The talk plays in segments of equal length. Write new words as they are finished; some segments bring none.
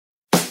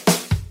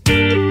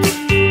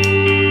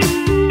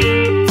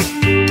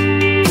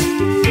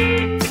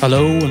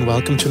Hello and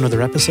welcome to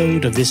another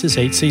episode of This is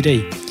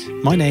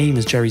HCD. My name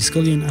is Jerry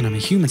Scullion and I'm a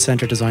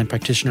human-centred design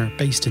practitioner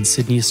based in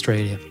Sydney,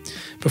 Australia.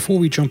 Before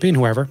we jump in,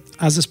 however,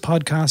 as this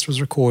podcast was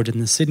recorded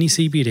in the Sydney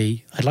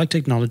CBD, I'd like to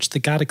acknowledge the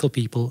Gadigal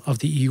people of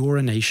the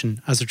Eora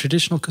Nation as the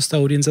traditional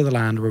custodians of the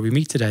land where we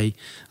meet today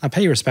and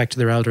pay respect to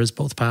their elders,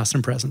 both past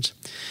and present.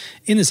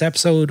 In this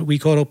episode, we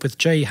caught up with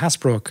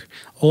Hasbrouck,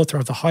 author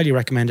of the highly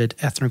recommended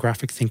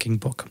ethnographic thinking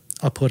book.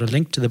 I'll put a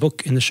link to the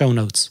book in the show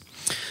notes.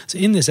 So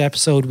in this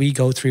episode, we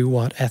go through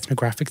what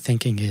ethnographic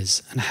thinking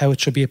is and how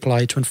it should be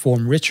applied to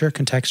inform richer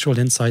contextual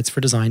insights for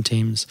design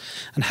teams,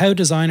 and how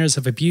designers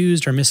have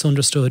abused or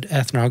misunderstood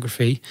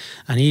ethnography,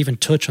 and even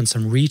touch on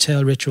some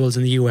retail rituals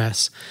in the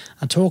US,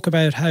 and talk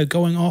about how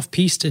going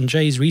off-piste in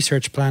Jay's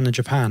research plan in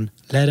Japan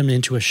led him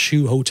into a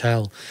shoe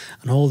hotel,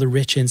 and all the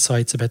rich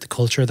insights about the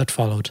culture that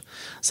followed.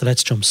 So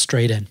let's jump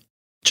straight in.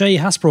 Jay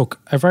Hasbrouck,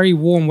 a very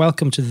warm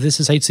welcome to the This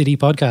is HCD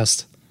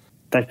podcast.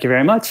 Thank you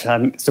very much.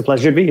 It's a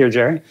pleasure to be here,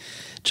 Jerry.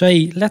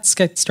 Jay, let's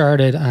get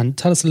started and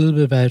tell us a little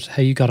bit about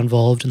how you got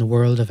involved in the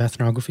world of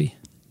ethnography.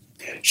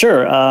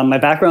 Sure. My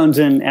background's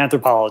in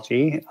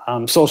anthropology,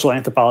 social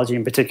anthropology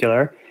in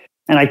particular.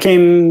 And I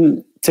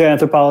came to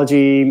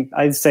anthropology,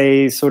 I'd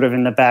say, sort of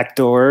in the back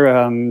door.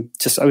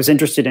 I was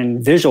interested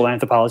in visual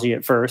anthropology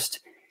at first,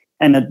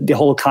 and the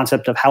whole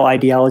concept of how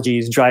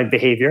ideologies drive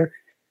behavior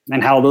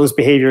and how those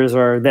behaviors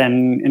are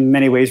then in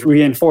many ways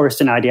reinforced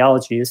in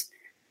ideologies.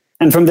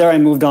 And from there, I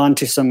moved on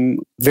to some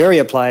very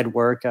applied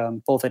work,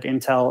 both at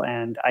Intel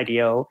and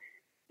IDEO.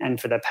 And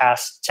for the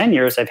past 10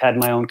 years, I've had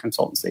my own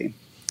consultancy.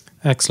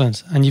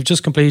 Excellent. And you've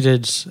just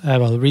completed,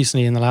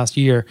 recently in the last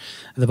year,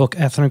 the book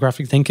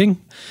Ethnographic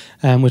Thinking,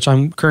 which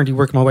I'm currently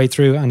working my way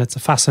through, and it's a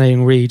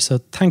fascinating read. So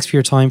thanks for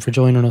your time for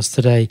joining us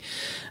today.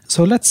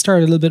 So let's start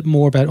a little bit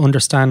more about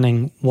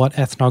understanding what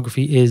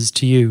ethnography is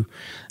to you.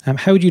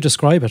 How would you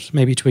describe it,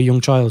 maybe to a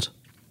young child?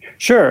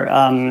 Sure.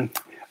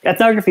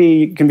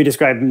 Ethnography can be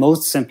described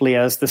most simply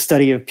as the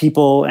study of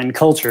people and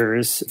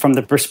cultures from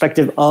the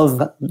perspective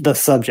of the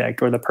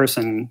subject or the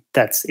person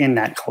that's in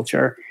that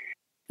culture.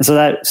 And so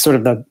that's sort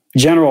of the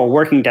general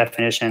working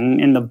definition.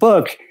 In the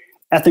book,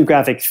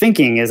 ethnographic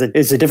thinking is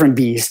a different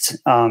beast.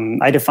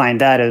 I define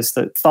that as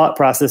the thought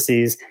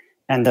processes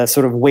and the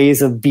sort of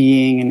ways of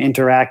being and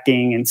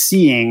interacting and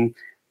seeing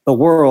the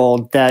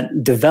world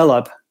that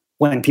develop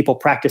when people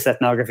practice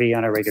ethnography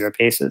on a regular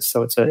basis.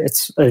 So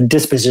it's a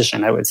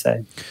disposition, I would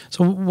say.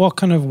 So what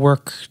kind of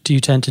work do you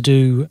tend to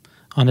do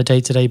on a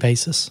day-to-day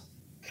basis?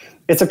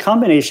 It's a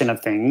combination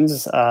of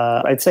things.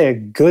 I'd say a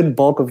good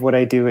bulk of what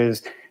I do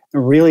is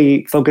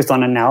really focused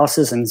on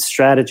analysis and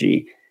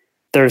strategy.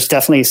 There's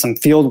definitely some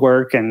field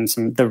work and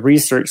the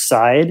research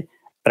side,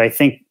 but I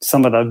think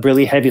some of the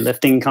really heavy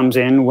lifting comes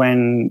in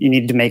when you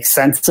need to make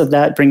sense of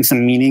that, bring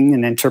some meaning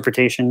and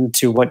interpretation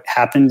to what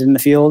happened in the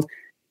field.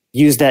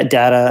 Use that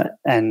data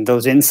and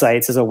those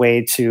insights as a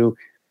way to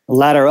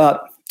ladder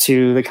up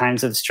to the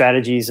kinds of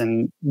strategies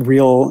and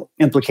real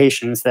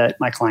implications that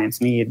my clients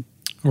need.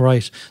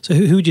 Right. So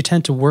who do you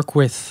tend to work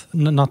with,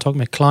 not talking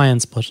about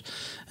clients, but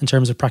in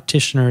terms of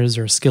practitioners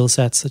or skill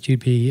sets that you'd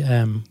be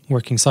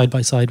working side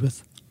by side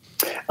with?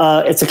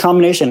 It's a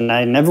combination.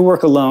 I never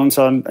work alone,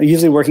 so I'm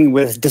usually working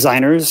with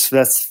designers.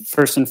 That's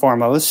first and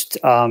foremost.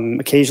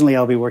 Occasionally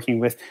I'll be working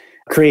with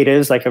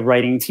creatives like a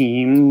writing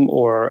team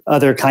or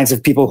other kinds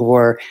of people who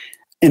are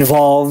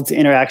involved,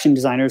 interaction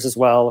designers as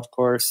well, of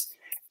course.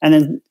 And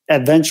then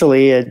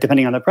eventually,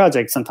 depending on the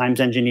project,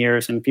 sometimes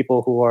engineers and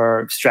people who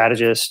are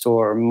strategists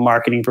or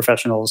marketing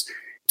professionals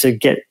to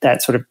get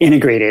that sort of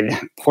integrated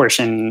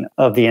portion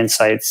of the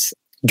insights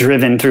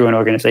driven through an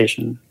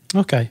organization.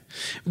 Okay,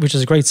 which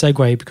is a great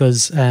segue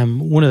because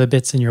one of the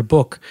bits in your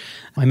book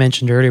I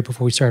mentioned earlier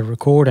before we started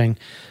recording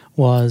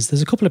was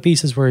there's a couple of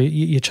pieces where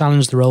you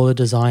challenge the role of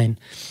design.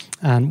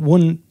 And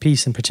one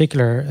piece in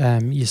particular,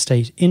 you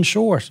state, in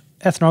short,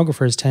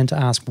 ethnographers tend to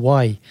ask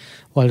why,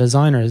 while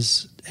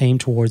designers aim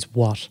towards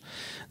what.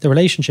 The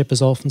relationship is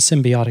often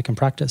symbiotic in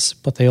practice,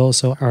 but they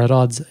also are at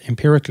odds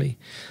empirically.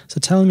 So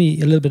tell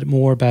me a little bit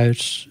more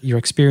about your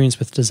experience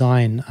with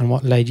design and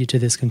what led you to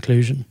this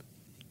conclusion.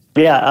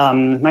 Yeah,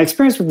 my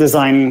experience with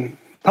design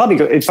probably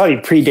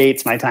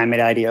predates my time at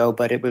IDEO,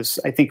 but it was,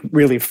 I think,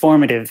 really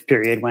formative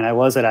period when I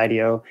was at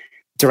IDEO,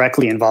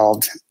 directly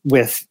involved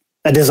with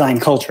a design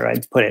culture,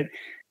 I'd put it.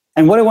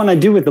 And what I want to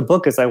do with the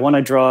book is I want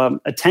to draw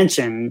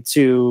attention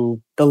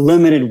to the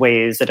limited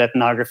ways that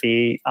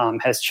ethnography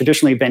has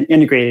traditionally been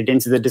integrated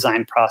into the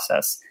design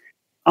process.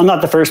 I'm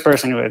not the first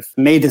person who have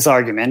made this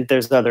argument.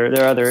 There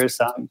are others,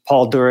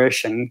 Paul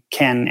Durish and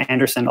Ken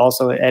Anderson,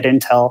 also at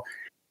Intel.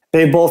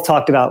 They both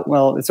talked about,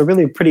 well, it's a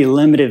really pretty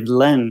limited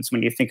lens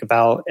when you think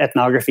about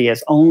ethnography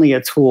as only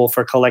a tool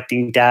for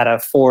collecting data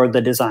for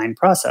the design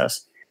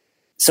process.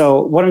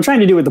 So what I'm trying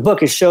to do with the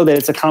book is show that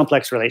it's a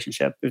complex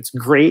relationship. It's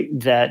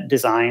great that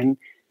design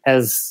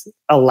has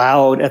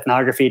allowed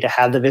ethnography to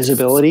have the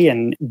visibility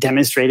and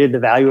demonstrated the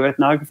value of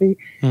ethnography.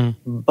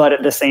 But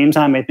at the same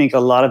time, I think a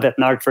lot of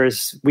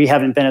ethnographers, we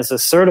haven't been as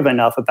assertive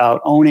enough about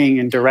owning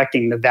and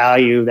directing the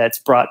value that's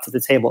brought to the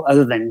table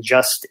other than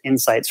just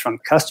insights from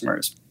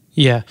customers.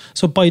 Yeah.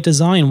 So by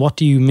design, what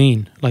do you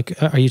mean? Like,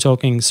 are you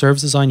talking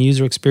service design,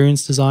 user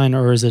experience design,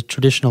 or is it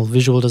traditional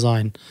visual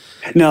design?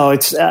 No,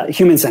 it's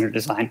human-centered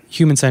design.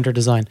 Human-centered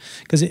design.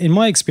 Because in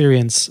my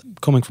experience,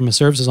 coming from a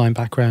service design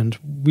background,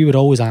 we would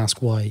always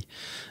ask why.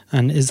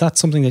 And is that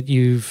something that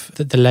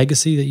the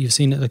legacy that you've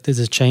seen, like there's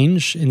a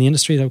change in the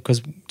industry? Because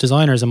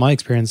designers, in my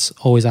experience,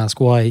 always ask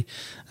why.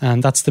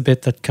 And that's the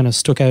bit that kind of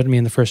stuck out at me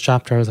in the first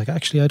chapter. I was like,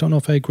 actually, I don't know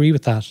if I agree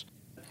with that.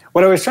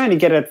 What I was trying to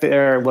get at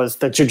there was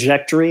the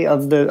trajectory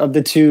of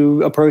the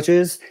two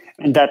approaches,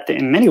 and that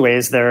in many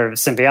ways they're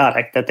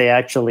symbiotic, that they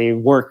actually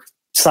work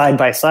side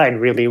by side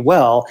really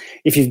well.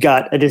 If you've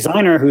got a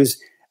designer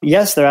who's,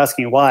 yes, they're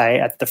asking why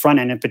at the front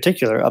end in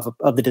particular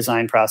of the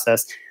design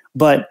process,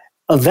 but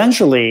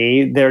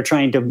eventually they're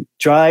trying to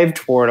drive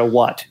toward a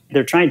what.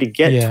 They're trying to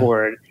get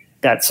toward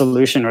that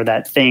solution or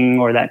that thing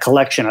or that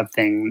collection of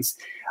things.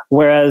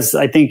 Whereas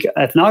I think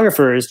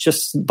ethnographers,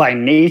 just by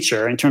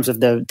nature, in terms of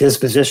the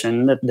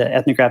disposition, the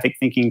ethnographic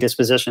thinking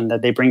disposition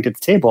that they bring to the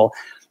table,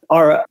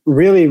 are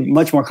really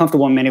much more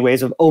comfortable in many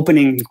ways of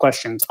opening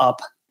questions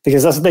up,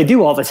 because that's what they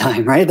do all the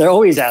time, right? They're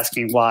always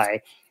asking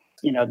why.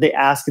 They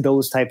ask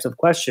those types of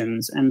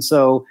questions. And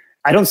so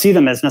I don't see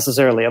them as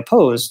necessarily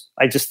opposed.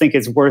 I just think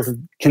it's worth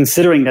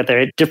considering that they're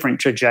at different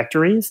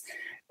trajectories.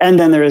 And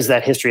then there is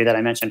that history that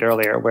I mentioned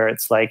earlier, where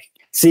it's like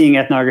seeing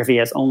ethnography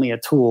as only a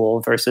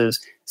tool versus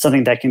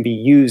something that can be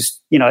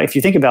used. If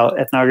you think about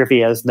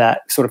ethnography as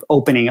that sort of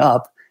opening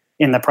up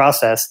in the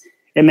process,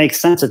 it makes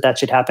sense that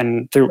should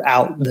happen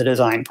throughout the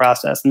design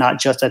process,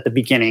 not just at the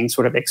beginning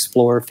sort of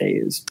explore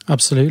phase.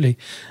 Absolutely.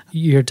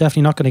 You're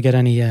definitely not going to get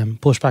any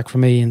pushback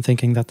from me in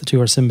thinking that the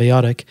two are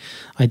symbiotic.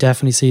 I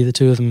definitely see the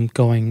two of them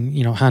going,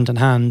 hand in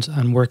hand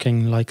and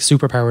working like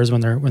superpowers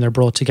when they're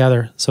brought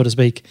together, so to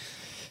speak.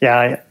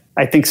 Yeah,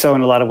 I think so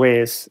in a lot of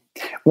ways.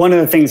 One of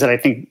the things that I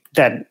think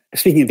that,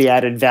 speaking of the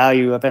added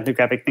value of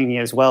ethnographic thinking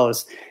as well,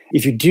 is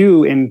if you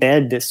do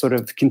embed this sort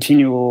of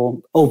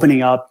continual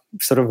opening up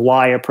sort of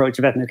why approach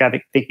of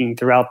ethnographic thinking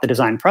throughout the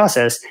design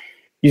process,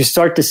 you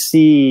start to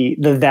see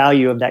the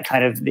value of that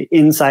kind of the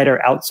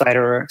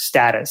insider-outsider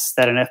status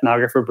that an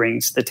ethnographer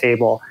brings to the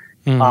table.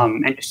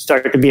 And you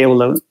start to be able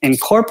to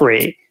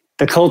incorporate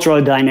the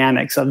cultural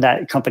dynamics of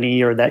that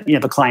company or that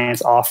the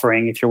client's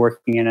offering if you're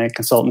working in a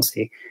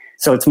consultancy.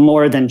 So it's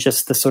more than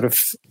just the sort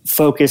of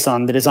focus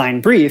on the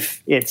design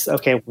brief. It's,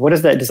 okay, what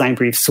is that design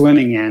brief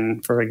swimming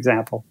in, for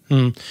example?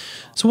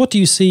 So what do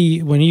you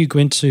see when you go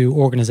into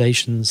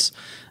organizations?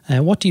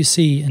 What do you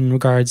see in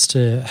regards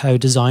to how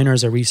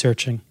designers are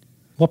researching?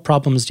 What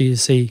problems do you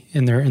see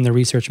in their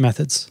research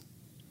methods?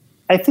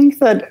 I think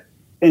that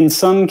in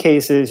some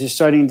cases, you're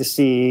starting to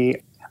see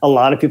a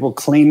lot of people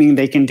claiming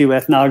they can do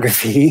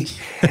ethnography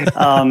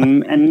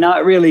and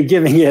not really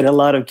giving it a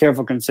lot of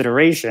careful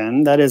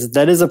consideration. That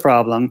is a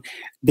problem,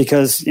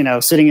 because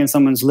sitting in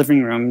someone's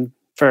living room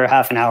for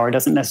half an hour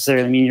doesn't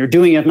necessarily mean you're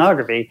doing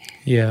ethnography.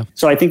 Yeah.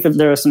 So I think that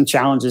there are some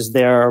challenges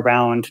there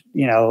around,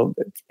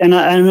 and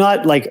I'm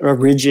not like a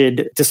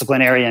rigid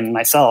disciplinarian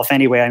myself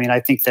anyway. I mean, I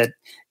think that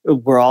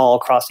we're all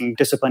crossing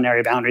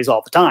disciplinary boundaries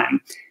all the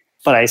time,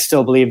 but I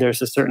still believe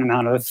there's a certain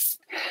amount of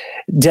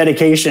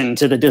dedication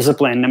to the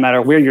discipline, no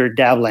matter where you're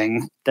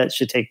dabbling, that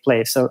should take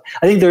place. So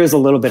I think there is a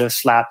little bit of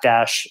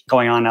slapdash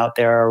going on out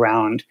there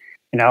around,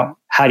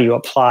 how do you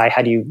apply,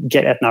 how do you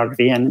get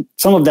ethnography? And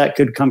some of that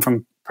could come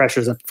from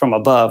pressures from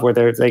above, where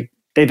they've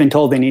been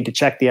told they need to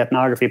check the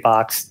ethnography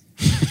box.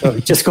 So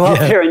just go out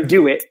there and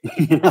do it,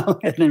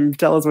 and then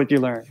tell us what you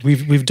learned.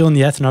 We've done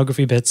the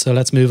ethnography bit, so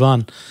let's move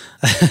on.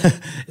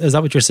 Is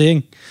that what you're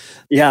seeing?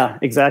 Yeah,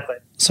 exactly.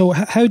 So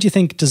how do you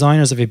think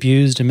designers have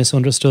abused and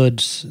misunderstood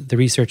the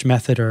research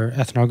method or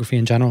ethnography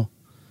in general?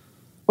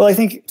 Well, I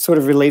think it sort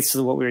of relates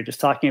to what we were just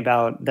talking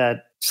about,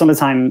 that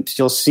sometimes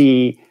you'll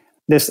see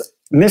this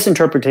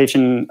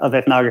misinterpretation of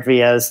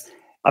ethnography as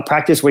a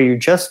practice where you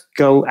just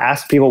go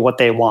ask people what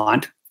they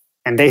want,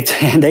 and they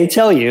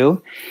tell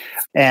you,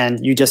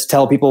 and you just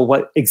tell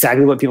people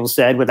exactly what people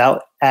said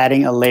without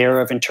adding a layer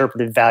of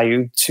interpretive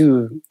value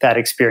to that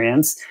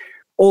experience.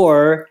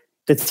 Or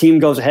the team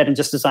goes ahead and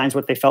just designs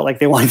what they felt like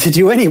they wanted to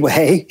do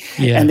anyway,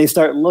 and they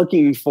start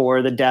looking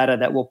for the data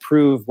that will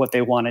prove what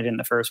they wanted in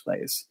the first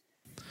place.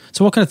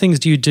 So what kind of things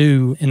do you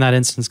do in that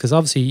instance? Because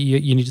obviously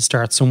you need to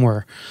start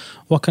somewhere.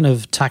 What kind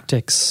of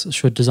tactics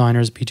should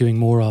designers be doing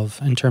more of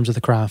in terms of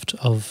the craft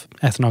of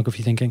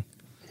ethnography thinking?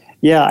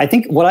 Yeah, I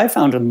think what I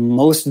found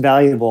most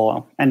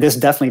valuable, and this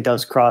definitely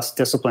does cross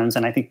disciplines,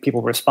 and I think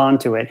people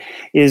respond to it,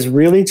 is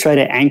really try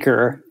to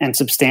anchor and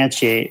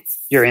substantiate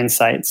your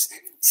insights.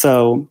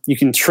 So you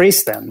can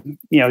trace them.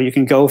 You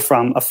can go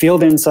from a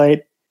field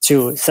insight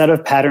to a set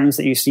of patterns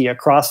that you see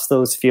across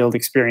those field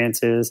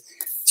experiences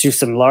to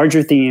some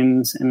larger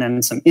themes, and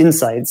then some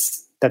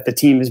insights that the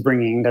team is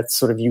bringing that's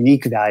sort of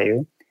unique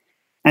value.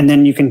 And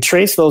then you can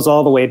trace those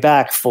all the way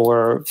back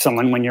for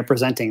someone when you're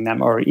presenting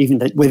them, or even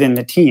within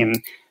the team,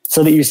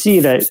 so that you see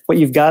that what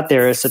you've got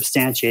there is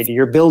substantiated.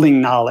 You're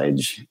building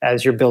knowledge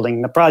as you're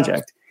building the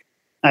project.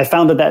 I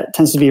found that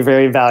tends to be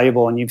very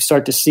valuable, and you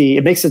start to see,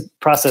 it makes the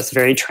process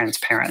very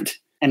transparent.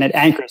 and it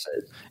anchors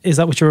it. Is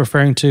that what you're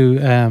referring to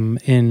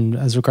in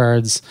as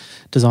regards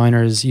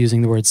designers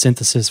using the word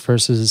synthesis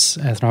versus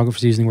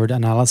ethnographers using the word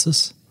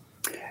analysis?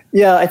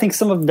 Yeah, I think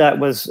some of that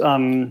was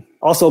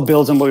also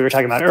builds on what we were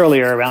talking about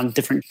earlier around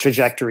different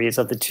trajectories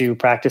of the two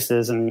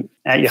practices, and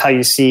how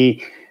you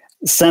see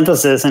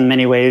synthesis in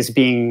many ways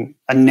being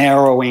a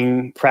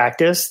narrowing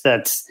practice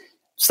that's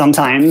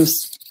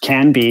sometimes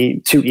can be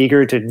too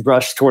eager to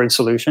rush towards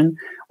solution,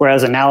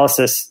 whereas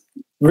analysis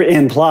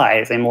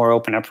implies a more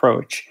open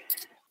approach,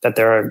 that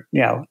there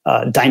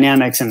are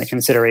dynamics in the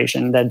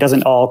consideration that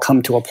doesn't all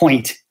come to a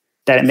point,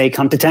 that it may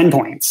come to 10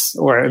 points,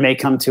 or it may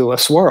come to a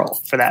swirl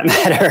for that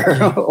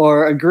matter,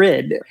 or a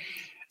grid.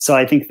 So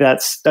I think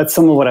that's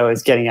some of what I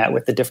was getting at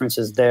with the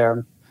differences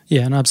there.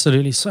 Yeah, and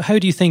absolutely. So how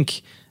do you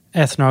think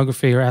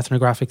ethnography or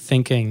ethnographic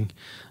thinking,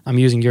 I'm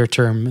using your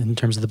term in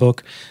terms of the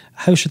book,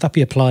 how should that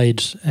be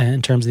applied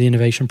in terms of the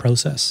innovation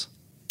process?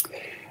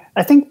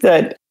 I think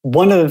that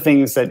one of the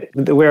things that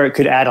where it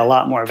could add a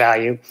lot more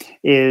value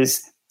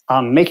is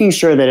making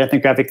sure that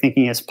ethnographic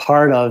thinking is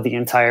part of the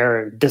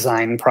entire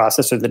design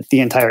process, or the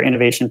entire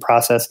innovation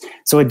process,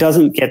 so it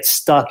doesn't get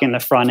stuck in the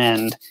front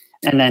end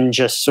and then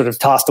just sort of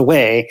tossed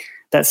away.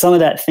 That some of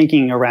that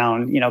thinking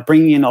around,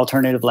 bringing in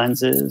alternative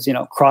lenses,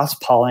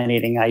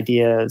 cross-pollinating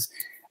ideas,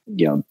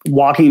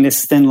 walking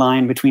this thin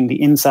line between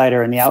the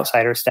insider and the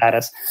outsider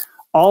status,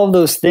 all of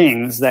those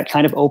things, that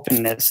kind of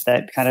openness,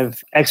 that kind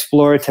of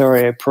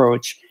exploratory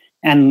approach,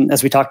 and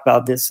as we talked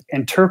about, this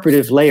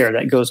interpretive layer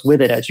that goes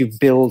with it as you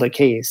build a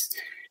case,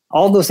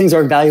 all those things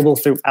are valuable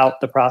throughout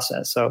the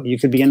process. So you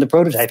could be in the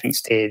prototyping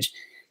stage,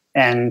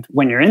 and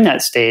when you're in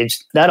that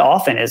stage, that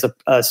often is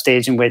a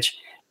stage in which,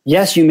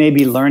 yes, you may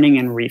be learning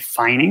and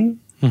refining,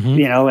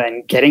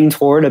 and getting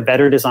toward a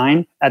better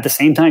design. At the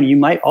same time, you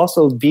might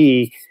also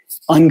be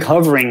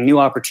uncovering new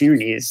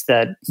opportunities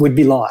that would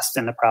be lost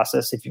in the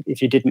process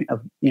if you didn't,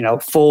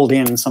 fold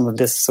in some of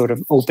this sort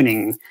of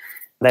opening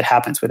that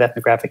happens with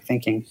ethnographic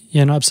thinking.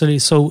 Yeah, no, absolutely.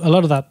 So a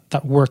lot of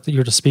that work that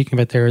you're just speaking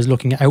about there is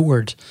looking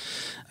outward.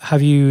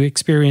 Have you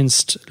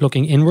experienced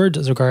looking inward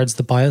as regards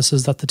the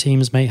biases that the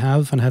teams may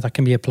have and how that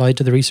can be applied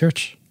to the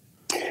research?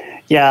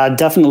 Yeah,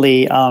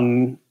 definitely.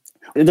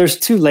 There's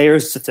two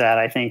layers to that,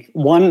 I think.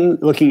 One,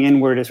 looking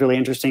inward is really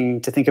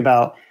interesting to think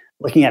about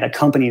looking at a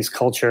company's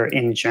culture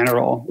in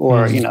general,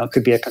 or, it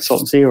could be a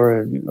consultancy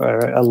or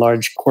a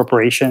large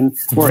corporation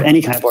or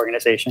any kind of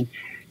organization.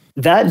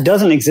 That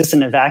doesn't exist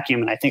in a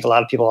vacuum, and I think a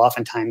lot of people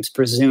oftentimes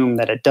presume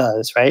that it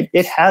does, right?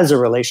 It has a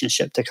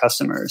relationship to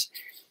customers.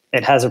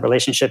 It has a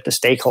relationship to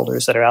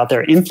stakeholders that are out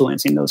there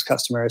influencing those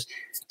customers.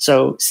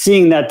 So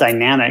seeing that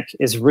dynamic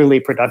is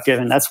really productive,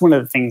 and that's one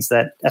of the things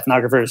that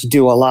ethnographers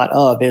do a lot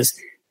of, is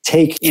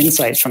take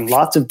insights from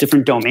lots of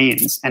different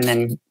domains and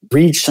then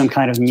reach some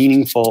kind of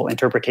meaningful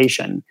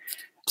interpretation.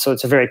 So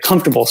it's a very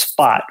comfortable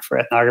spot for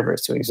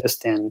ethnographers to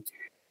exist in.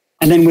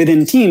 And then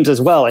within teams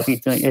as well, I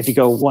think if you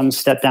go one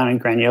step down in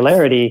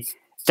granularity,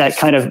 that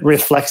kind of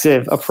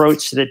reflexive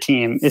approach to the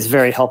team is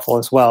very helpful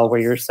as well, where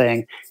you're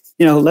saying,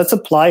 let's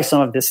apply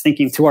some of this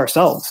thinking to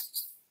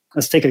ourselves.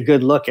 Let's take a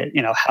good look at,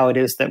 how it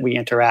is that we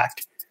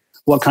interact,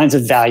 what kinds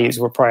of values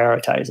we're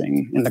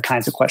prioritizing, and the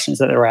kinds of questions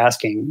that we're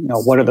asking.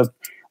 What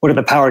are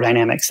the power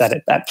dynamics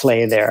at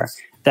play there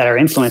that are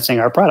influencing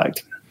our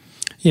product?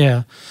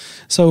 Yeah.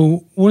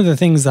 So one of the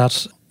things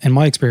that, in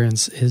my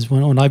experience, is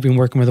when I've been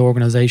working with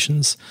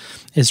organizations,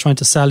 is trying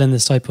to sell in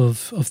this type of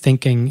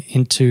thinking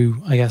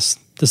into, I guess,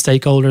 the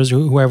stakeholders,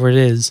 whoever it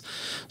is.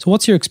 So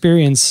what's your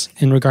experience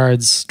in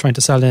regards trying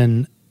to sell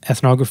in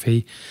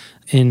ethnography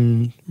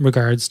in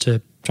regards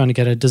to trying to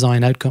get a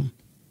design outcome?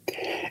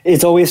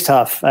 It's always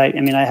tough. I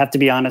have to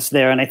be honest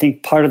there. And I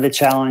think part of the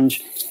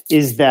challenge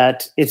is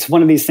that it's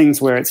one of these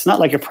things where it's not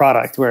like a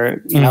product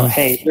where,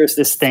 hey, here's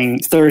this thing,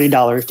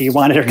 $30. Do you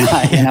want it or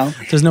not?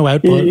 There's no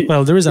output.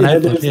 Well, there is an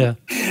output.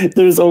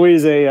 There's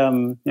always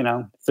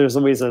there's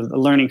always a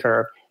learning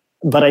curve.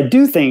 But I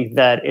do think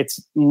that it's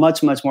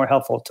much, much more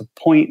helpful to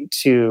point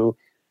to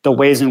the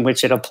ways in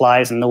which it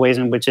applies and the ways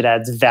in which it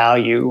adds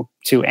value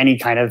to any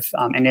kind of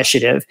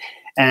initiative.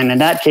 And in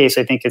that case,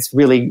 I think it's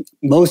really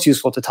most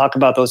useful to talk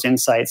about those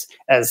insights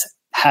as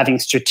having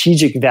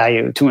strategic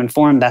value to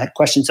inform that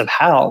questions of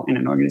how in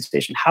an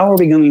organization. How are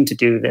we going to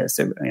do this?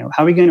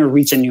 How are we going to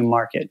reach a new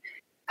market?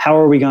 How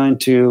are we going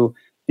to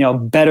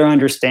better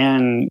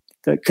understand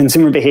the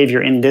consumer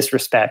behavior in this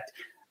respect?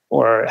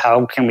 Or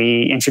how can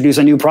we introduce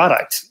a new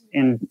product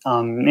in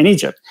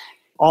Egypt?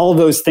 All of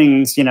those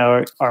things,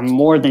 are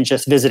more than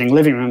just visiting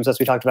living rooms, as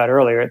we talked about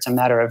earlier. It's a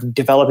matter of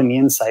developing the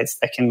insights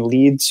that can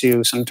lead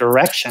to some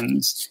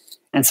directions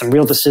and some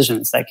real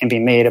decisions that can be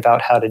made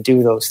about how to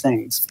do those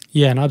things.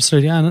 Yeah, and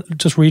absolutely. And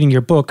just reading your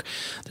book,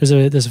 there's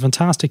a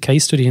fantastic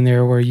case study in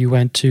there where you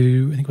went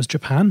to, I think it was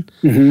Japan.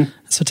 Mm-hmm.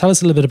 So tell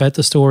us a little bit about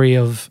the story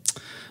of,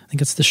 I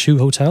think it's the Shoe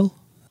Hotel.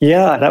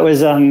 Yeah, that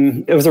was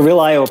it was a real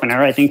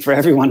eye-opener, I think, for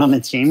everyone on the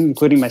team,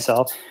 including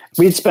myself.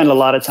 We'd spent a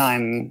lot of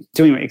time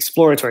doing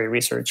exploratory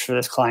research for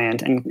this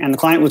client, and the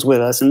client was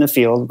with us in the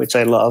field, which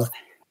I love.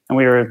 And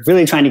we were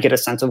really trying to get a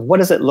sense of what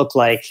does it look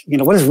like,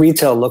 what does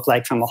retail look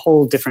like from a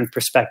whole different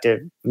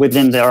perspective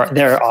within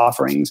their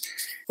offerings,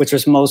 which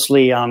was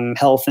mostly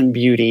health and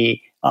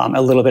beauty,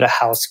 a little bit of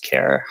house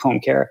care, home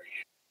care.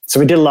 So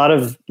we did a lot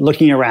of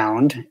looking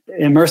around,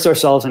 immersed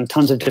ourselves in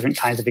tons of different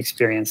kinds of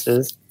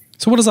experiences.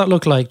 So what does that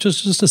look like?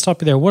 Just to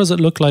stop you there, what does it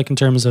look like in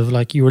terms of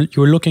like you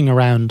were looking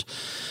around?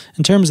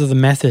 In terms of the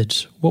method,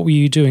 what were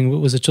you doing?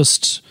 Was it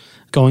just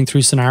going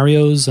through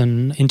scenarios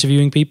and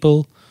interviewing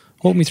people?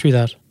 Walk me through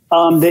that.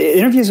 The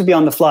interviews would be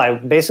on the fly.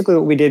 Basically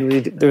what we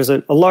did, there was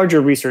a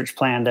larger research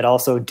plan that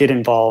also did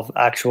involve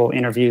actual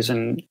interviews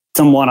and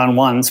some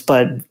one-on-ones,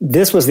 but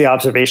this was the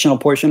observational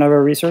portion of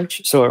our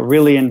research. So it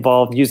really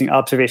involved using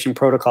observation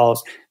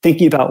protocols,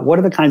 thinking about what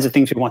are the kinds of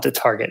things we want to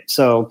target.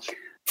 So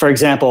for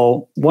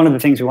example, one of the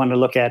things we wanted to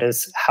look at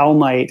is how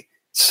might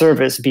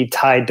service be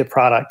tied to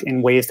product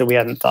in ways that we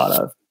hadn't thought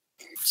of.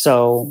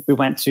 So we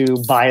went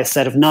to buy a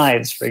set of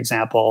knives, for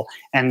example,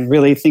 and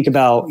really think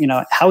about,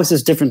 how is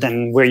this different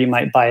than where you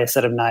might buy a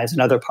set of knives in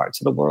other parts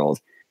of the world,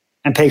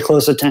 and pay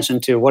close attention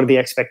to what are the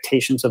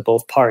expectations of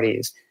both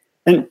parties.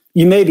 And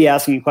you may be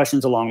asking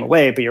questions along the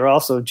way, but you're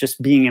also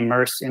just being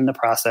immersed in the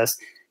process,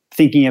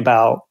 thinking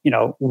about,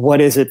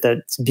 what is it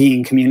that's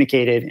being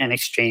communicated and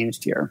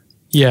exchanged here.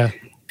 Yeah.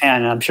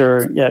 And I'm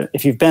sure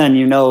if you've been,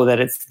 that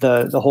it's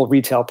the whole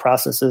retail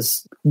process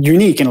is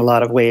unique in a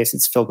lot of ways.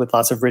 It's filled with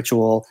lots of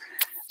ritual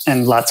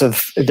and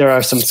there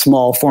are some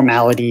small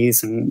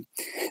formalities and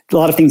a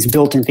lot of things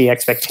built into the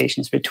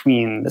expectations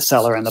between the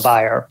seller and the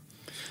buyer.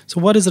 So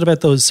what is it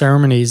about those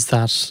ceremonies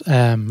that,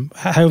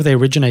 how have they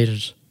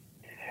originated?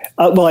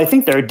 Well, I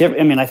think they're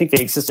different. I think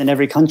they exist in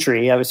every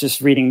country. I was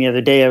just reading the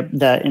other day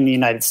that in the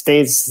United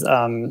States,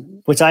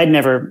 which I'd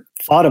never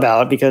thought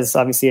about because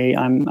obviously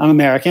I'm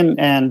American,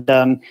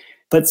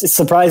 but it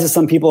surprises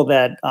some people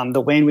that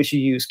the way in which you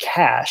use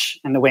cash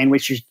and the way in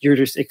which you're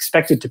just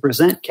expected to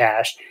present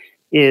cash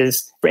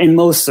is, in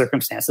most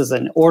circumstances,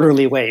 an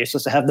orderly way. You're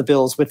supposed to have the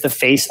bills with the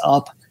face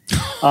up,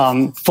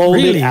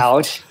 folded Really?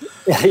 out.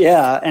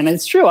 Yeah, and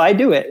it's true. I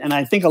do it, and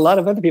I think a lot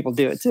of other people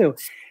do it too.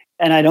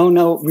 And I don't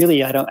know,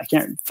 really, I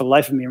can't for the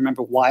life of me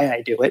remember why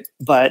I do it,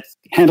 but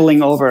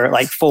handling over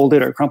like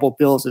folded or crumpled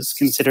bills is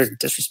considered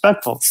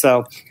disrespectful.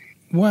 So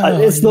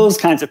it's those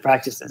kinds of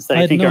practices that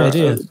I think are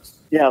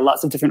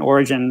lots of different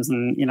origins.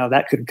 And,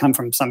 that could come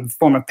from some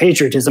form of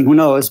patriotism, who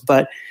knows?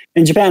 But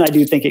in Japan, I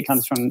do think it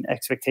comes from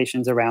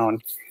expectations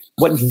around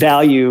what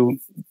value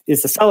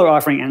is the seller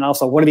offering and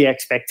also what are the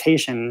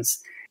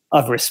expectations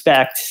of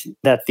respect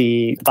that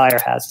the buyer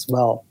has as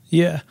well.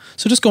 Yeah.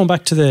 So just going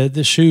back to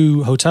the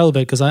shoe hotel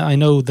bit, because I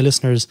know the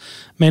listeners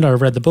may not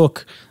have read the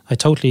book. I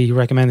totally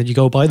recommend that you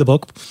go buy the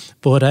book.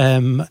 But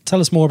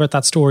tell us more about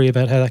that story,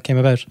 about how that came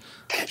about.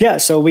 Yeah.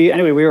 So we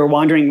were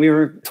wandering.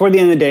 Toward the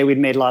end of the day, we'd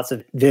made lots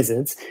of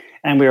visits,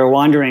 and we were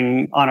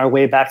wandering on our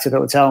way back to the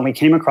hotel, and we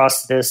came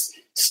across this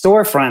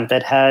storefront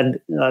that had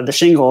the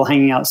shingle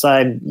hanging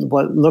outside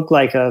what looked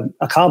like a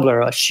cobbler,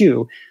 a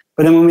shoe.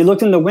 But then when we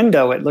looked in the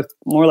window, it looked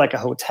more like a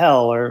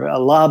hotel or a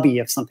lobby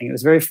of something. It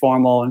was very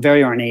formal and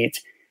very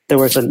ornate. There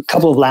was a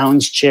couple of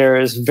lounge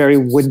chairs, very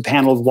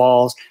wood-paneled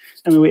walls.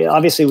 And we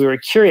were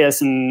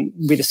curious, and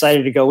we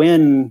decided to go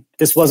in.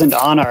 This wasn't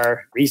on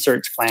our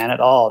research plan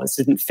at all. This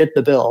didn't fit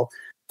the bill.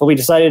 But we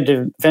decided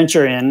to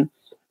venture in.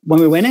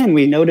 When we went in,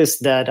 we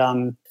noticed that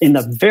in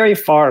the very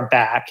far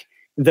back,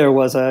 there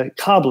was a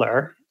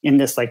cobbler in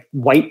this like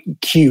white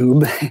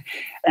cube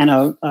and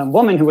a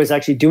woman who was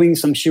actually doing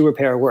some shoe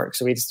repair work.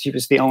 So she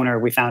was the owner,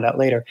 we found out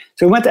later.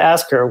 So we went to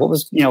ask her,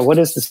 what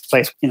is this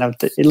place?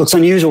 It looks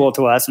unusual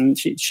to us, and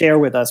she'd share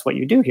with us what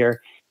you do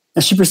here.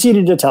 And she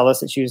proceeded to tell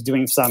us that she was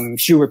doing some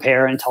shoe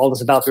repair and told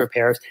us about the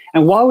repairs.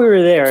 And while we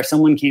were there,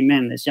 someone came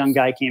in, this young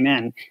guy came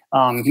in.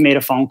 He made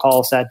a phone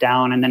call, sat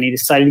down, and then he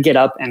decided to get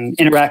up and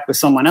interact with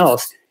someone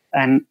else.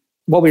 And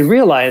what we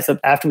realized that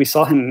after we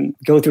saw him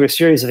go through a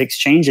series of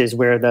exchanges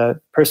where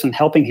the person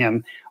helping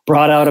him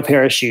brought out a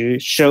pair of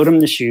shoes, showed him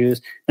the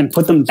shoes, then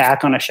put them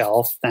back on a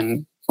shelf,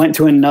 then went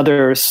to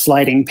another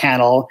sliding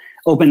panel,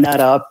 opened that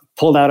up,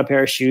 pulled out a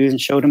pair of shoes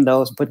and showed him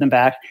those, put them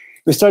back.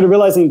 We started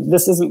realizing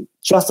this isn't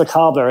just a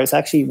cobbler, it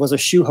actually was a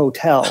shoe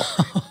hotel.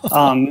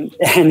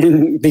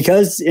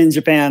 Because in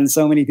Japan,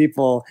 so many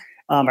people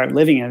are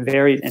living in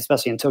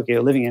especially in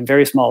Tokyo, living in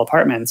very small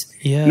apartments.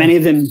 Yeah. Many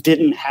of them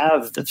didn't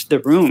have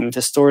the room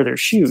to store their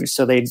shoes.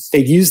 So they'd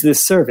use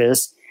this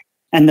service.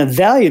 And the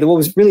value, what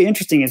was really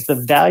interesting is the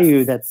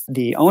value that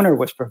the owner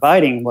was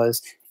providing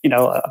was,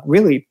 a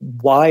really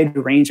wide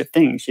range of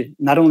things.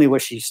 Not only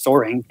was she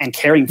storing and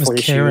caring for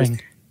the shoes,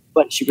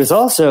 but she was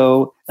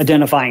also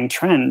identifying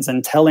trends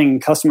and telling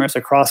customers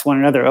across one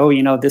another,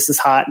 this is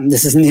hot and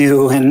this is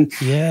new and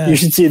you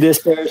should see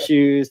this pair of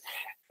shoes.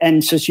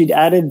 And so she'd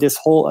added this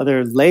whole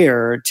other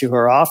layer to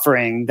her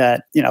offering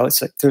that, it's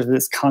like there's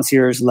this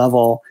concierge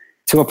level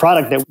to a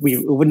product that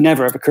would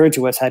never have occurred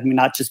to us had we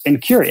not just been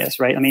curious,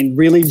 right?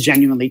 Really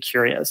genuinely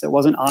curious. It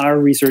wasn't on our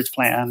research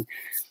plan.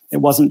 It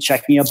wasn't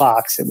checking a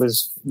box. It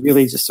was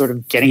really just sort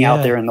of getting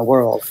out there in the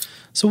world.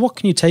 So what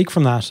can you take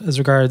from that as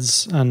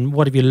regards, and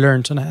what have you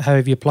learned, and how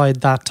have you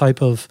applied that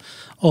type of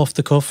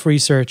off-the-cuff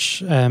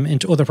research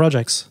into other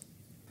projects?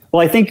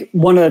 Well, I think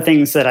one of the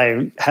things that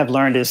I have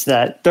learned is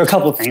that there are a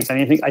couple of things.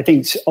 I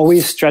think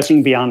always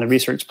stretching beyond the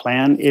research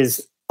plan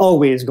is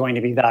always going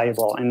to be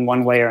valuable in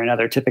one way or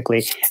another,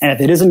 typically. And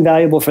if it isn't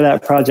valuable for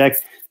that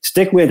project,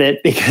 stick with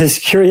it, because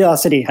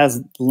curiosity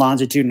has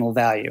longitudinal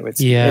value.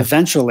 It's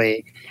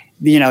eventually,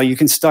 you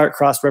can start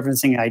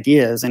cross-referencing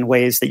ideas in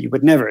ways that you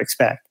would never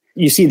expect.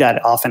 You see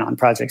that often on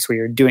projects where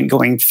you're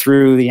going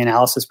through the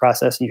analysis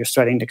process and you're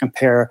starting to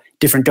compare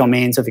different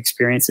domains of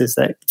experiences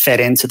that fed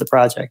into the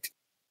project.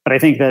 But I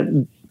think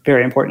that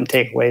very important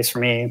takeaways for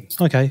me.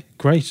 Okay,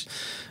 great.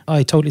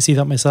 I totally see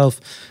that myself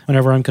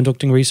whenever I'm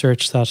conducting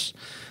research, that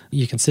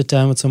you can sit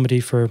down with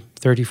somebody for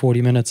 30,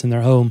 40 minutes in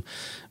their home,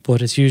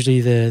 but it's usually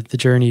the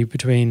journey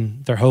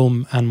between their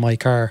home and my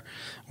car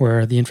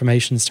where the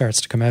information starts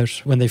to come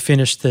out when they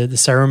finish the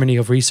ceremony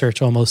of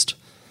research almost.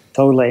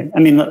 Totally. I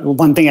mean,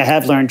 one thing I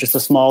have learned, just a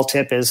small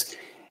tip, is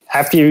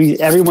after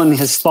everyone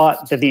has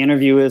thought that the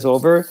interview is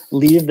over,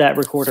 leave that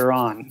recorder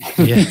on,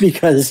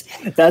 because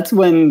that's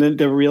when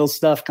the real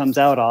stuff comes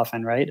out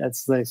often, right?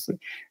 That's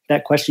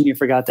that question you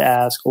forgot to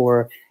ask,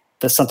 or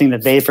that's something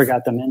that they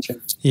forgot to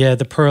mention. Yeah,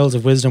 the pearls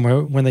of wisdom,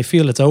 where when they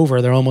feel it's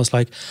over, they're almost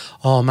like,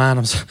 oh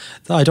man,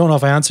 I don't know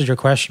if I answered your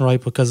question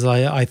right, because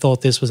I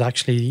thought this was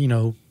actually,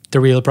 the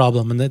real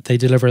problem, and that they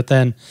deliver it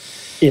then.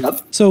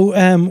 Yep. So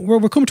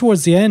we're coming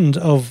towards the end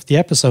of the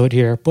episode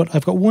here, but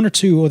I've got one or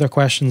two other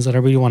questions that I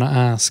really want to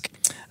ask.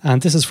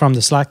 And this is from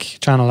the Slack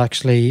channel,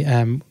 actually.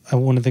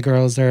 One of the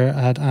girls there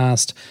had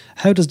asked,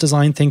 how does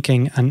design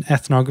thinking and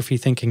ethnography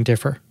thinking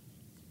differ?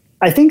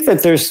 I think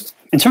that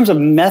in terms of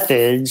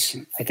methods,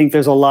 I think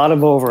there's a lot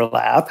of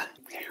overlap.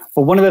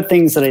 But one of the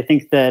things that I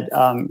think that,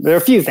 there are a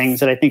few things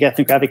that I think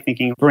ethnographic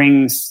thinking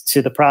brings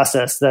to the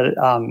process that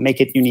make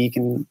it unique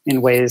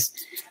in ways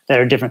that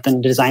are different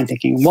than design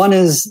thinking. One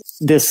is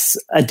this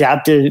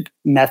adapted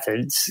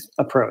methods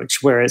approach,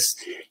 whereas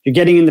you're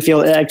getting in the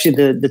field.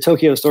 Actually, the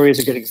Tokyo story is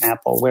a good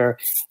example, where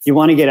you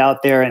want to get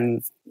out there,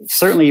 and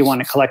certainly you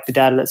want to collect the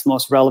data that's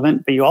most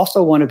relevant, but you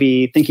also want to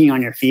be thinking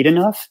on your feet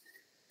enough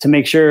to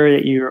make sure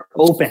that you're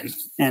open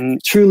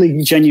and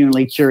truly,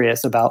 genuinely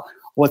curious about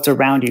what's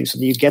around you, so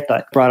that you get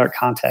that broader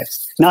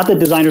context. Not that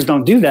designers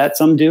don't do that,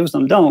 some do,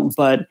 some don't,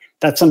 but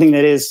that's something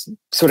that is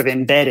sort of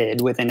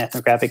embedded within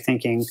ethnographic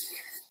thinking.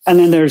 And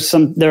then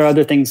there are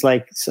other things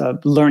like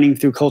learning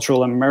through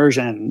cultural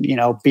immersion,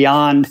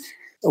 beyond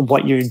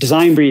what your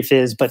design brief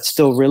is, but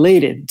still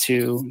related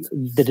to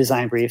the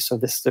design brief. So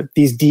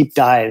these deep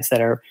dives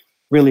that are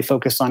really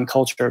focused on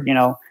culture,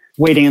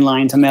 waiting in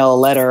line to mail a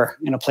letter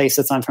in a place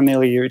that's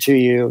unfamiliar to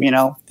you,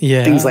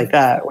 things like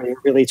that, where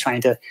you're really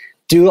trying to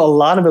do a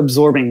lot of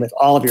absorbing with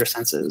all of your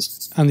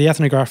senses. And the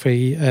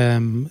ethnography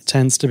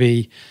tends to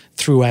be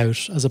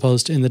throughout, as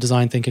opposed to in the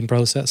design thinking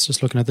process.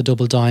 Just looking at the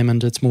double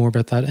diamond, it's more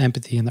about that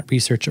empathy and that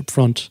research up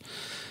front.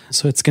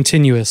 So it's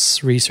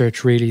continuous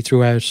research really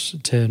throughout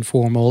to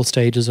inform all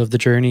stages of the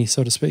journey,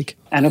 so to speak.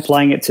 And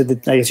applying it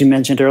to as you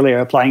mentioned earlier,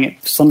 applying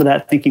some of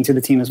that thinking to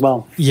the team as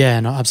well. Yeah,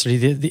 no,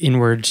 absolutely. The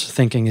inward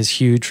thinking is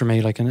huge for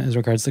me, like as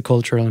regards to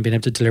culture and being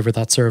able to deliver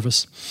that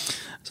service.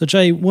 So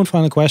Jay, one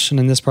final question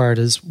in this part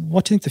is,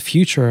 what do you think the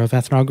future of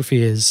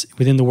ethnography is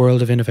within the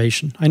world of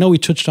innovation? I know we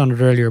touched on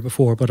it earlier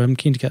before, but I'm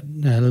keen to get a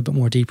little bit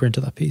more deeper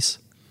into that piece.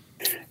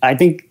 I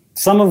think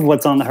some of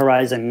what's on the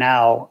horizon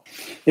now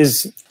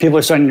is people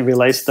are starting to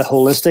realize the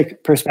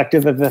holistic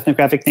perspective of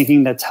ethnographic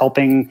thinking that's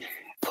helping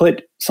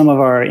put some of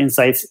our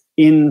insights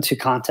into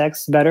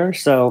context better.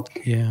 So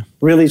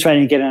really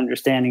trying to get an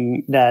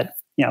understanding that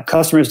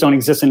customers don't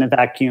exist in a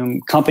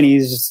vacuum,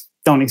 companies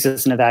don't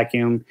exist in a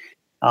vacuum,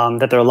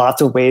 that there are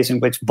lots of ways in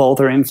which both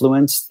are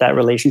influenced, that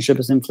relationship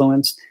is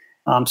influenced.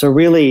 So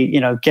really,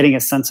 getting a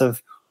sense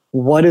of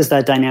what does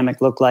that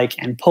dynamic look like,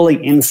 and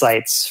pulling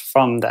insights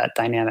from that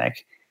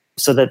dynamic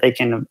so that they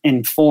can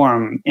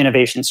inform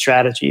innovation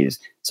strategies.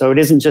 So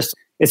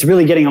it's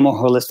really getting a more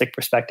holistic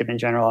perspective in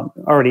general.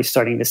 I'm already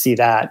starting to see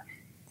that.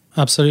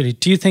 Absolutely.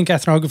 Do you think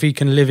ethnography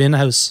can live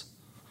in-house?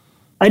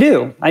 I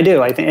do. I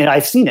think, and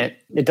I've seen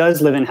it. It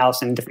does live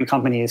in-house in different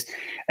companies.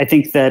 I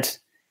think that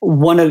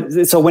when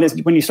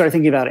you start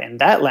thinking about it in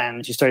that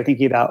lens, you start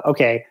thinking about,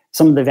 okay,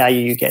 some of the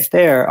value you get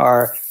there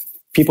are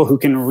people who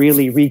can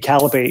really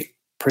recalibrate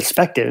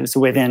perspectives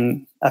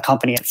within a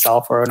company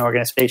itself or an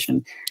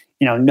organization,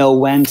 know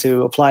when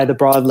to apply the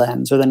broad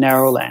lens or the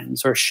narrow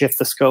lens, or shift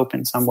the scope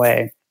in some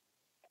way.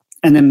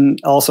 And then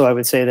also I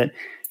would say that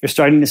you're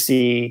starting to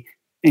see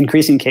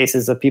increasing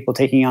cases of people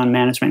taking on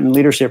management and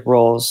leadership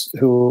roles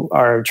who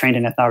are trained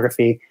in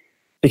ethnography,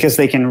 because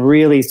they can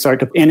really start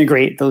to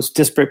integrate those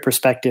disparate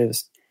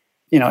perspectives,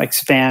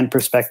 expand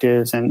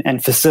perspectives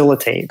and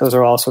facilitate. Those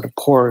are all sort of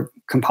core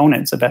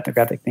components of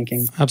ethnographic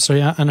thinking.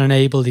 Absolutely, and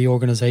enable the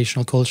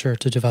organizational culture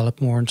to develop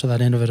more into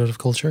that innovative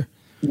culture.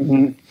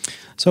 Mm-hmm.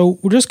 So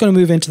we're just going to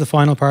move into the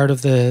final part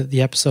of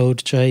the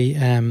episode, Jay,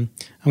 and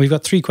we've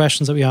got 3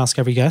 questions that we ask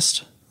every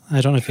guest.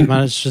 I don't know if you've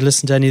managed to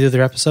listen to any of the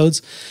other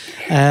episodes.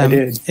 I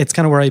did. It's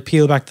kind of where I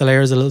peel back the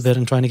layers a little bit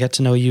and trying to get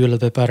to know you a little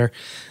bit better.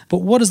 But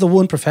what is the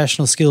one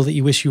professional skill that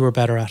you wish you were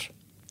better at?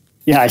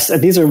 Yeah,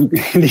 these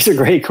are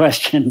great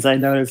questions. I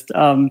noticed.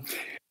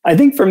 I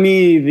think for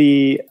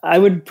me, I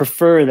would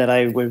prefer that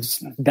I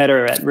was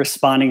better at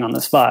responding on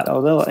the spot.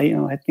 Although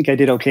I think I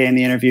did okay in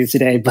the interview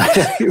today. But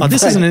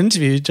this isn't an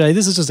interview, Jay.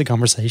 This is just a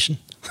conversation.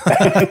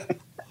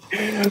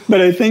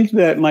 But I think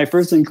that my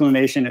first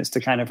inclination is to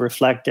kind of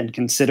reflect and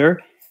consider.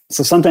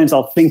 So sometimes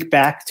I'll think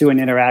back to an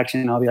interaction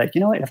and I'll be like,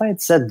 you know what, if I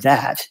had said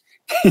that,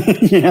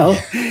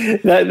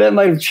 that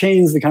might have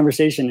changed the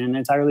conversation in an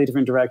entirely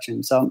different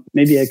direction. So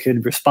maybe I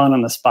could respond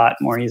on the spot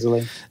more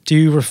easily. Do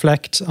you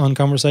reflect on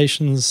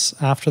conversations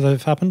after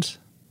they've happened?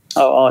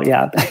 Oh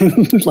yeah,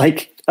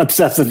 like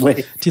obsessively.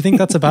 Do you think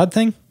that's a bad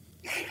thing?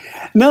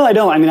 No, I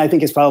don't. I mean, I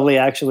think it's probably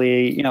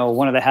actually,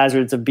 one of the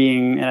hazards of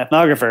being an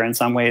ethnographer in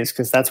some ways,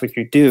 because that's what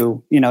you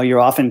do. You're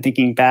often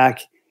thinking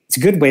back. It's a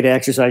good way to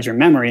exercise your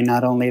memory,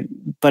 not only,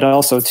 but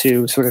also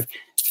to sort of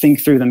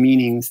think through the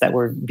meanings that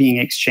were being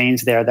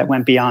exchanged there that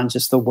went beyond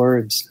just the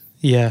words.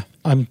 Yeah,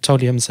 I'm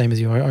the same as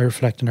you. I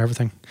reflect on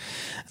everything.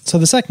 So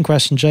the second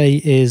question,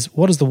 Jay, is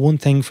what is the one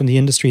thing from the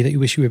industry that you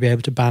wish you would be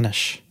able to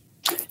banish?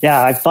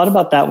 Yeah, I've thought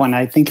about that one.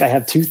 I think I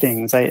have two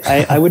things.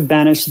 I would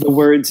banish the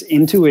words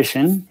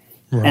intuition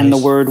and the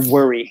word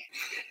worry.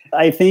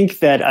 I think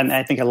that, and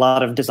I think a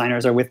lot of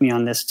designers are with me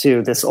on this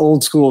too, this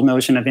old school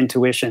notion of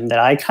intuition that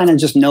I kind of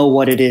just know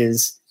what it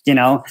is,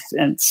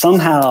 and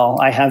somehow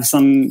I have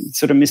some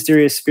sort of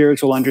mysterious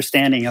spiritual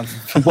understanding of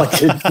what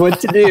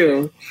to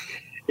do.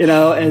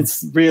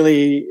 It's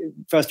really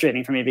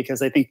frustrating for me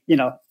because I think,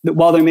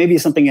 while there may be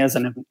something as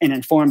an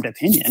informed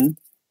opinion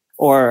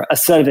or a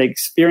set of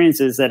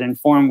experiences that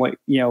inform what,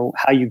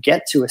 how you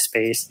get to a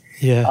space.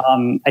 Yeah.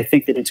 I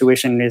think that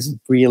intuition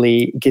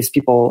really gives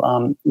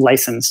people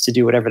license to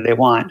do whatever they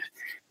want.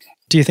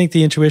 Do you think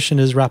the intuition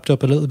is wrapped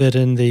up a little bit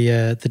in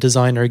the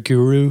designer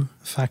guru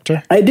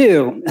factor? I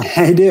do.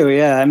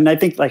 Yeah. I mean, I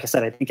think, like I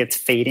said, I think it's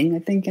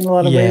fading, in a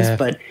lot of ways,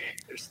 but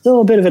there's still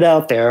a bit of it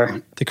out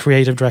there. The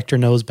creative director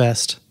knows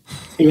best.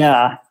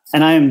 Yeah.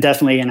 And I am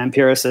definitely an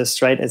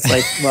empiricist, right? It's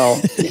like, well,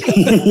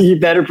 you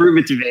better prove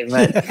it to me.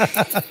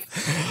 But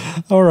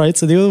all right.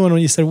 So the other one,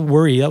 when you said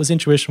worry, that was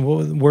intuition.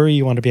 What worry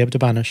you want to be able to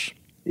banish?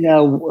 Yeah,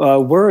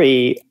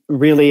 worry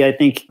really, I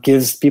think,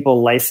 gives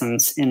people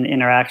license in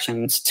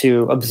interactions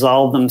to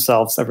absolve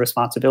themselves of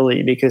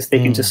responsibility because they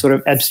can just sort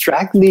of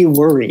abstractly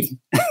worry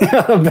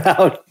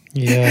about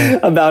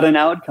an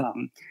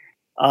outcome.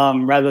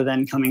 Rather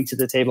than coming to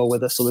the table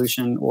with a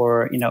solution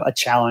or, a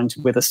challenge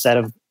with a set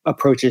of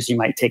approaches you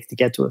might take to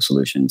get to a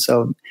solution.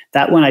 So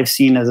that one I've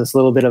seen as this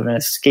little bit of an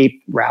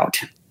escape route.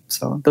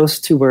 So those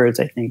two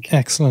words, I think.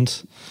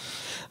 Excellent.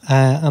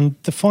 And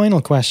the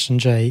final question,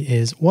 Jay,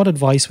 is what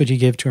advice would you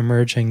give to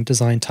emerging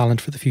design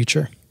talent for the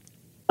future?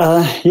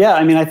 Yeah,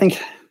 I mean, I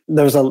think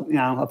there's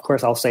of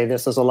course I'll say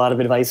this, there's a lot of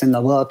advice in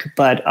the book,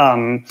 but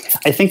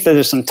I think that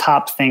there's some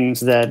top things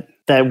that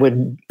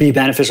would be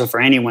beneficial for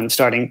anyone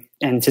starting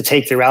and to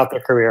take throughout their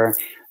career.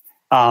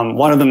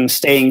 One of them,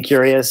 staying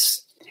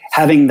curious,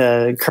 having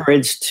the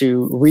courage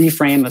to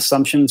reframe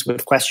assumptions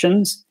with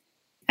questions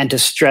and to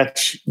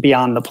stretch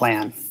beyond the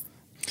plan.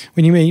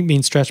 When you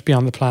mean stretch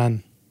beyond the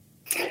plan?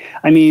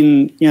 I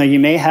mean, you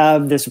may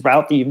have this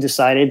route that you've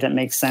decided that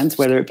makes sense,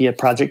 whether it be a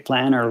project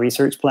plan or a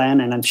research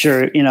plan. And I'm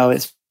sure,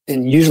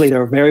 and usually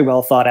they're very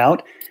well thought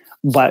out.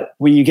 But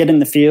when you get in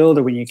the field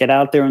or when you get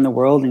out there in the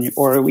world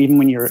or even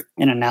when you're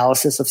in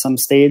analysis of some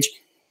stage,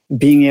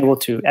 being able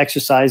to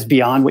exercise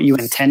beyond what you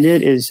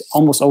intended is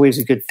almost always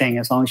a good thing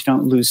as long as you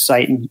don't lose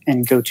sight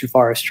and go too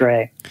far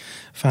astray.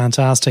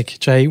 Fantastic.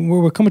 Jay,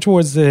 we're coming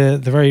towards the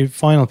very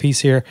final piece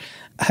here.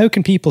 How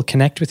can people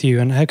connect with you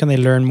and how can they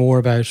learn more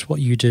about what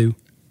you do?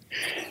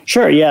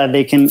 Sure. Yeah,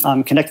 they can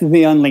connect with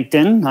me on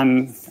LinkedIn.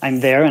 I'm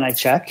there and I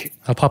check.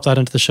 I'll pop that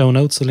into the show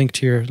notes. The link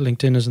to your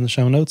LinkedIn is in the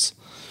show notes.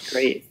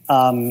 Great.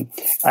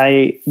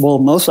 I will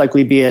most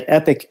likely be at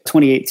EPIC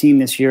 2018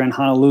 this year in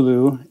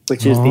Honolulu,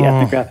 which is the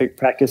Ethnographic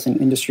Practice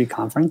and Industry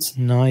Conference.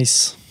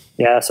 Nice.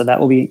 Yeah, so that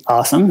will be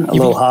awesome.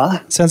 Aloha.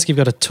 Sounds like you've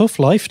got a tough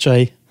life,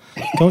 Jay.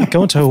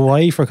 Going to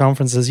Hawaii for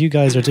conferences. You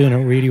guys are doing it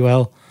really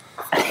well.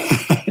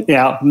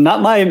 Yeah,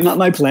 not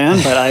my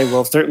plan, but I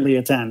will certainly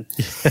attend.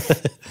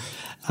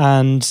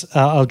 And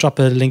I'll drop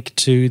a link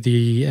to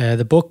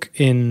the book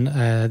in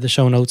the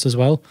show notes as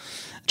well.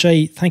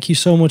 Jay, thank you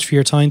so much for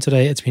your time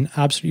today. It's been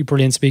absolutely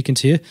brilliant speaking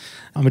to you.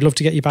 And we'd love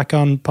to get you back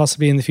on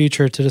possibly in the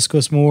future to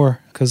discuss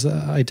more because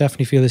I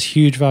definitely feel there's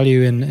huge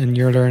value in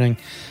your learning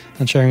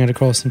and sharing it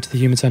across into the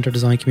human-centered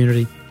design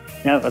community.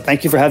 Yeah, well,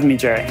 thank you for having me,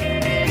 Jerry.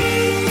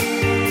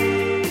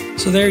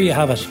 So there you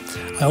have it.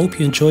 I hope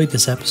you enjoyed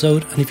this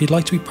episode, and if you'd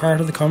like to be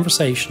part of the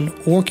conversation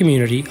or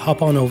community,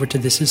 hop on over to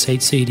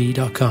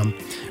thisishcd.com,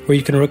 where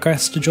you can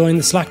request to join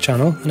the Slack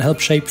channel and help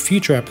shape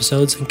future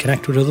episodes and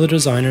connect with other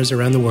designers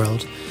around the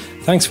world.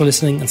 Thanks for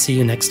listening and see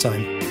you next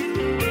time.